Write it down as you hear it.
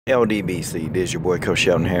LDBC, this is your boy Coach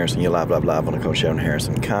Shelton Harrison. You're live on the Coach Shelton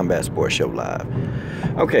Harrison Combat Sports Show live.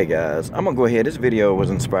 Okay, guys, I'm gonna go ahead. This video was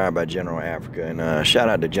inspired by General Africa, and shout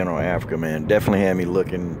out to General Africa, man. Definitely had me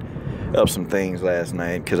looking up some things last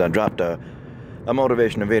night because I dropped a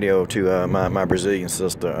motivational video to my Brazilian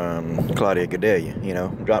sister, Claudia Gadelha. You know,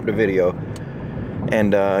 dropped the video,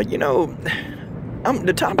 and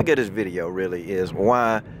the topic of this video really is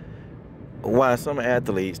why some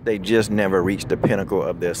athletes, they just never reach the pinnacle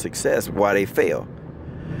of their success, why they fail.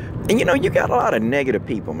 And you know, you got a lot of negative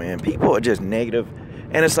people, man. People are just negative,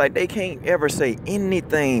 and it's like they can't ever say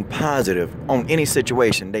anything positive on any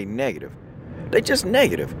situation. They negative. They just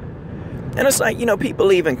negative. And it's like, you know, people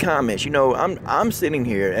leaving comments. You know, I'm sitting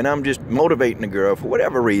here and I'm just motivating the girl for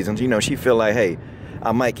whatever reasons. You know, she feel like, hey,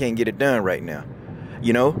 I might can't get it done right now.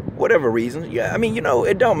 You know, whatever reasons. Yeah, I mean, you know,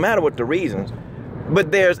 it don't matter what the reasons.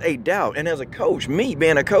 But there's a doubt, and as a coach, me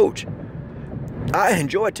being a coach, I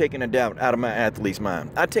enjoy taking the doubt out of my athlete's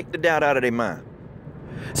mind. I take the doubt out of their mind.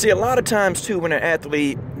 See, a lot of times, too, when an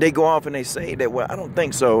athlete, they go off and they say that, well, I don't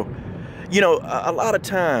think so. You know, a lot of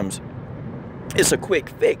times, it's a quick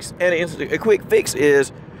fix. And a quick fix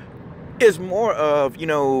is more of, you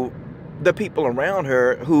know, the people around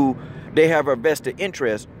her who they have a vested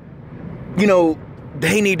interest. You know,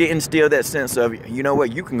 they need to instill that sense of, you know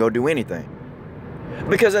what, you can go do anything.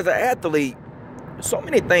 Because as an athlete, so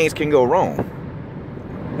many things can go wrong.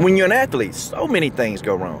 When you're an athlete, so many things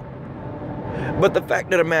go wrong. But the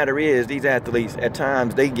fact of the matter is, these athletes, at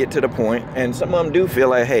times, they get to the point, and some of them do feel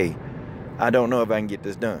like, hey, I don't know if I can get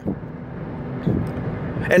this done.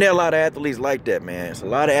 And there are a lot of athletes like that, man. It's a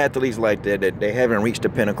lot of athletes like that they haven't reached the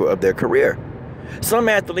pinnacle of their career. Some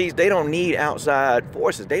athletes, they don't need outside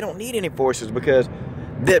forces. They don't need any forces because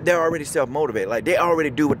they're already self-motivated. Like, they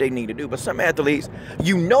already do what they need to do. But some athletes,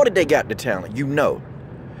 you know that they got the talent. You know.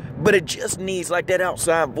 But it just needs, like, that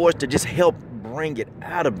outside voice to just help bring it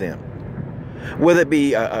out of them. Whether it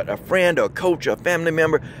be a friend or a coach or a family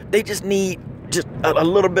member, they just need just a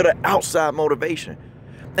little bit of outside motivation.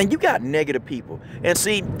 And you got negative people. And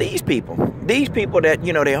see, these people that,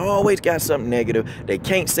 you know, they always got something negative. They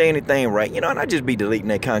can't say anything right. You know, and I just be deleting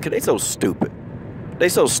their content because they so stupid. They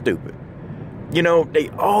so stupid. You know, they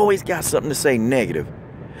always got something to say negative.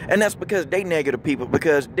 And that's because they negative people,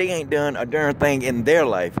 because they ain't done a darn thing in their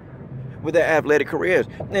life with their athletic careers.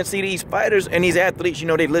 And see, these fighters and these athletes, you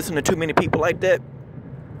know, they listen to too many people like that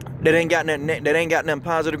ain't got nothing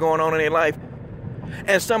positive going on in their life.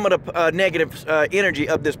 And some of the negative energy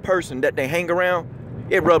of this person that they hang around,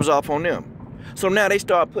 it rubs off on them. So now they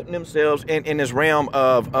start putting themselves in this realm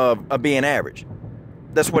of being average.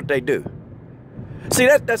 That's what they do. See,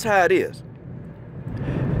 that's how it is.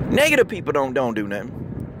 Negative people don't do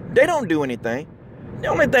nothing. They don't do anything. The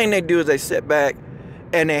only thing they do is they sit back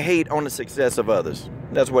and they hate on the success of others.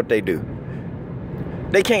 That's what they do.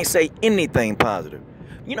 They can't say anything positive.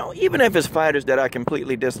 You know, even if it's fighters that I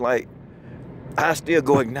completely dislike, I still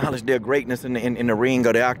go acknowledge their greatness in the ring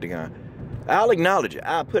or the octagon. I'll acknowledge it.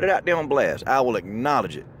 I'll put it out there on blast. I will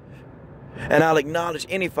acknowledge it. And I'll acknowledge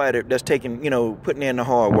any fighter that's taking, you know, putting in the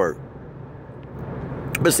hard work.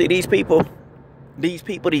 But see, these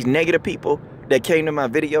negative people that came to my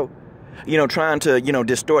video, you know, trying to, you know,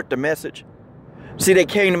 distort the message. See, they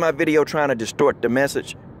came to my video trying to distort the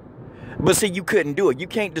message. But see, you couldn't do it. You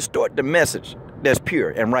can't distort the message that's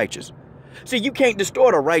pure and righteous. See, you can't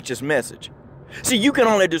distort a righteous message. See, you can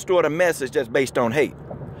only distort a message that's based on hate.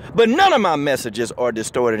 But none of my messages are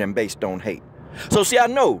distorted and based on hate. So see, I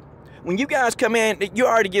know when you guys come in, you're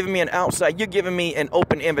already giving me an outside. You're giving me an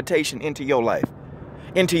open invitation into your life,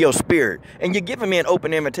 into your spirit. And you're giving me an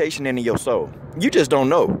open invitation into your soul. You just don't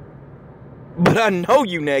know. But I know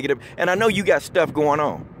you negative, and I know you got stuff going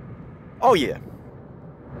on. Oh, yeah.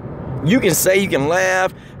 You can say, you can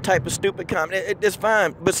laugh, type of stupid comment. It's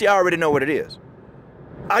fine. But see, I already know what it is.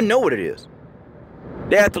 I know what it is.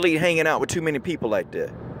 The athlete hanging out with too many people like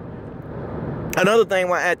that. Another thing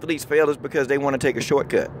why athletes fail is because they want to take a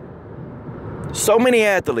shortcut. So many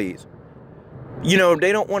athletes, you know,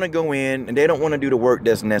 they don't want to go in and they don't want to do the work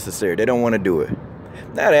that's necessary. They don't want to do it.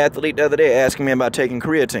 That athlete the other day asking me about taking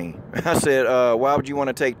creatine. I said, why would you want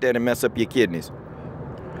to take that and mess up your kidneys?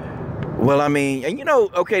 Well, I mean, and you know,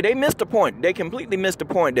 okay, they missed the point. They completely missed the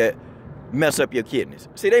point that mess up your kidneys.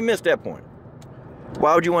 See, they missed that point.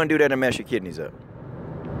 Why would you want to do that and mess your kidneys up?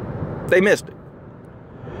 They missed it.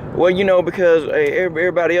 Well, you know, because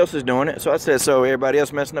everybody else is doing it. So I said, so everybody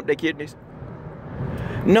else messing up their kidneys?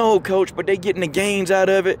 No, coach, but they getting the gains out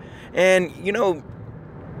of it. And, you know,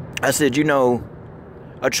 I said, you know,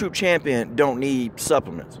 a true champion don't need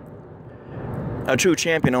supplements. A true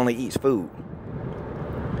champion only eats food.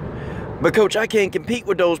 But coach, I can't compete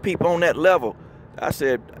with those people on that level. I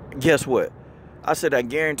said, guess what? I said, I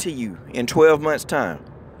guarantee you in 12 months time.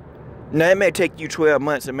 Now it may take you 12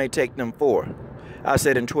 months, it may take them 4. I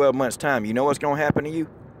said in 12 months time, you know what's going to happen to you?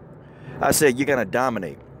 I said, you're going to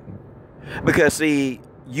dominate. Because see,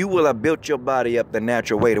 you will have built your body up the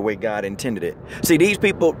natural way, the way God intended it. See, these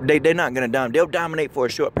people, they're not going to dominate. They'll dominate for a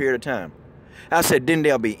short period of time. I said, then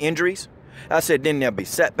there'll be injuries. I said, then there'll be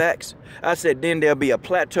setbacks. I said, then there'll be a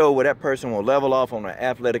plateau where that person will level off on their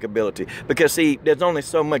athletic ability. Because see, there's only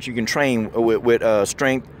so much you can train with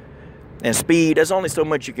strength and speed. There's only so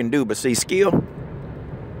much you can do. But see, skill,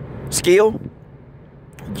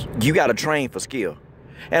 you got to train for skill.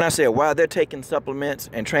 And I said, while they're taking supplements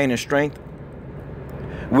and training strength,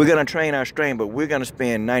 we're going to train our strength, but we're going to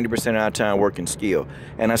spend 90% of our time working skill.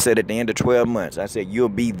 And I said, at the end of 12 months, I said, you'll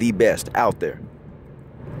be the best out there.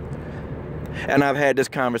 And I've had this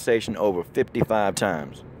conversation over 55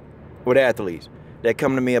 times with athletes that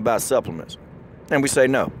come to me about supplements. And we say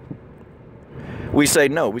no. We say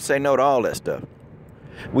no. We say no to all that stuff.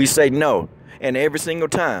 We say no. And every single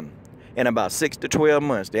time, in about 6 to 12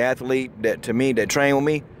 months, the athlete that train with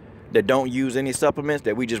me, that don't use any supplements,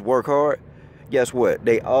 that we just work hard, guess what?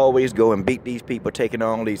 They always go and beat these people taking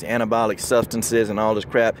on these anabolic substances and all this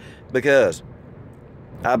crap, because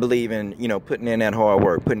I believe in, putting in that hard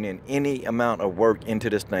work, putting in any amount of work into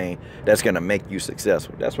this thing that's going to make you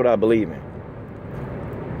successful. That's what I believe in.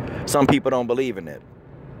 Some people don't believe in that.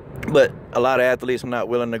 But a lot of athletes are not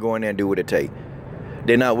willing to go in there and do what it takes.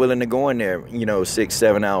 They're not willing to go in there, 6,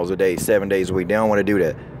 7 hours a day, 7 days a week. They don't want to do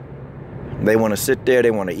that. They want to sit there. They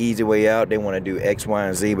want an easy way out. They want to do X, Y,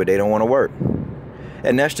 and Z, but they don't want to work.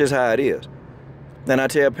 And that's just how it is. Then I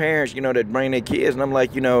tell parents, that bring their kids, and I'm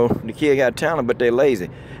like, the kid got talent, but they're lazy.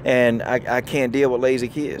 And I can't deal with lazy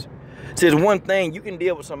kids. See, there's one thing, you can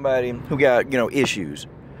deal with somebody who got, issues.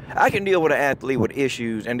 I can deal with an athlete with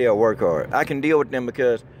issues, and they'll work hard. I can deal with them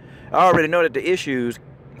because I already know that the issues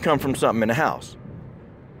come from something in the house.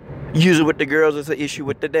 Usually with the girls, it's an issue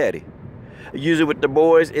with the daddy. Usually with the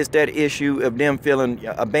boys, it's that issue of them feeling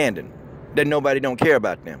abandoned, that nobody don't care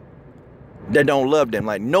about them, that don't love them,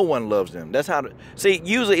 like no one loves them. That's how, see,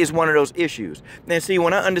 usually it's one of those issues. And see,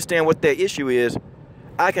 when I understand what their issue is,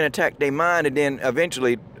 I can attack their mind, and then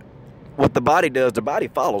eventually what the body does, the body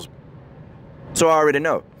follows. So I already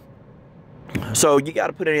know. So you got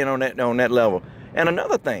to put it in on that level. And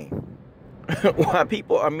another thing, why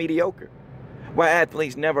people are mediocre, why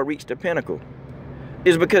athletes never reach the pinnacle,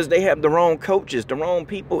 is because they have the wrong coaches, the wrong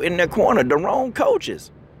people in their corner, the wrong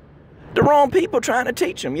coaches, the wrong people trying to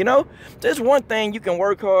teach them. There's one thing, you can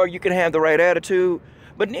work hard, you can have the right attitude,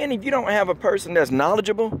 but then if you don't have a person that's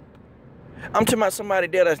knowledgeable, I'm talking about somebody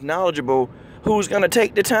there that's knowledgeable, who's going to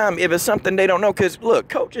take the time if it's something they don't know. Because look,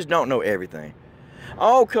 coaches don't know everything.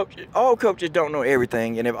 All coaches don't know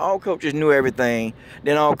everything, and if all coaches knew everything,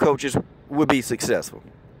 then all coaches would be successful.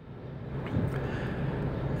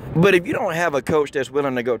 But if you don't have a coach that's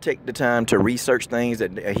willing to go take the time to research things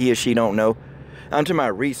that he or she don't know, I'm talking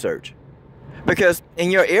about research. Because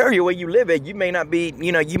in your area where you live at, you may not be,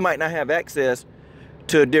 you might not have access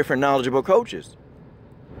to different knowledgeable coaches.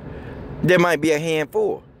 There might be a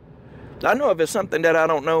handful. I know if it's something that I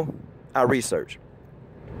don't know, I research.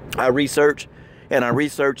 I research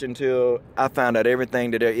until I find out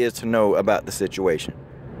everything that there is to know about the situation.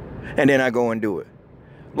 And then I go and do it.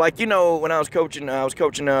 Like, when I was coaching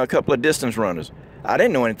a couple of distance runners. I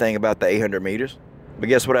didn't know anything about the 800 meters. But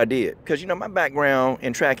guess what I did? Because, my background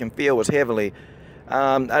in track and field was heavily,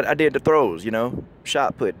 I did the throws,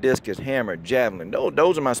 shot put, discus, hammer, javelin.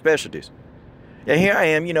 Those are my specialties. And here I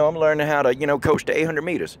am, I'm learning how to, coach the 800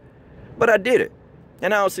 meters. But I did it.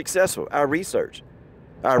 And I was successful. I researched,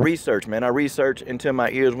 man. I researched until my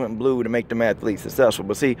ears went blue to make them athletes successful.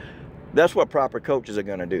 But see, that's what proper coaches are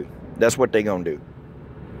going to do. That's what they're going to do.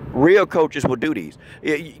 Real coaches will do these.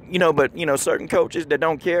 But certain coaches that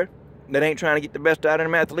don't care, that ain't trying to get the best out of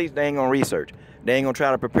them athletes, they ain't going to research. They ain't going to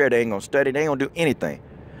try to prepare. They ain't going to study. They ain't going to do anything.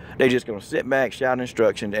 They just going to sit back, shout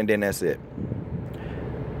instructions, and then that's it.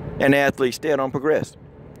 And the athletes still don't progress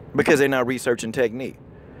because they're not researching technique.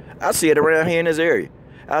 I see it around here in this area.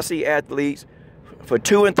 I see athletes for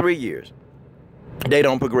 2 and 3 years. They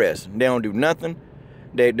don't progress. They don't do nothing.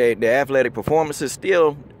 Their athletic performances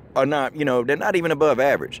still are not, they're not even above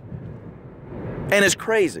average. And it's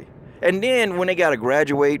crazy. And then when they got to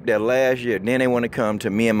graduate that last year, then they want to come to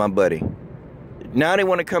me and my buddy. Now they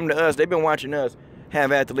want to come to us. They've been watching us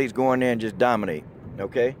have athletes go in there and just dominate,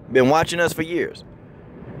 okay? Been watching us for years.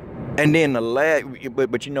 And then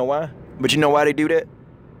but you know why? But you know why they do that?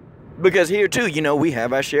 Because here too, we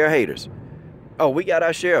have our share of haters. Oh, we got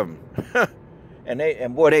our share of them.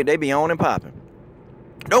 And boy, they be on and popping.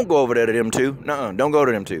 Don't go over there to them two. Nuh-uh, don't go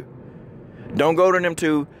to them two. Don't go to them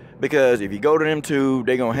two, because if you go to them two,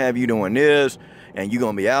 they're going to have you doing this, and you're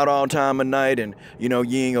going to be out all time of night, and, you know,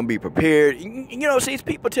 you ain't going to be prepared. You know, see,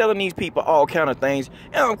 people telling these people all kind of things,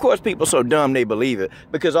 and of course people so dumb they believe it,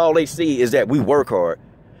 because all they see is that we work hard,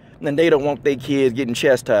 and they don't want their kids getting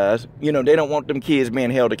chastised. You know, they don't want them kids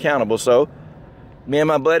being held accountable. So, me and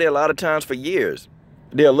my buddy, a lot of times for years,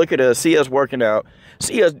 they'll look at us, see us working out,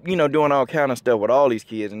 see us, you know, doing all kind of stuff with all these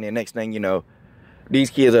kids, and then next thing you know, these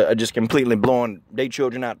kids are just completely blowing their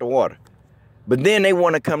children out the water. But then they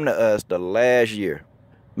want to come to us the last year,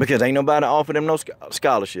 because ain't nobody offer them no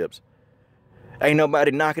scholarships. Ain't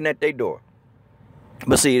nobody knocking at their door.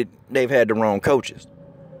 But see, they've had the wrong coaches.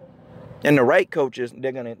 And the right coaches,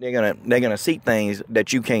 they're gonna see things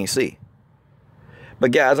that you can't see.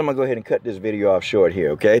 But guys, I'm gonna go ahead and cut this video off short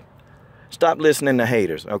here, okay? Stop listening to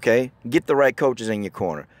haters, okay? Get the right coaches in your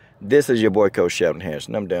corner. This is your boy, Coach Shelton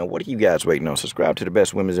Harrison. I'm done. What are you guys waiting on? Subscribe to the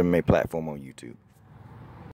best women's MMA platform on YouTube.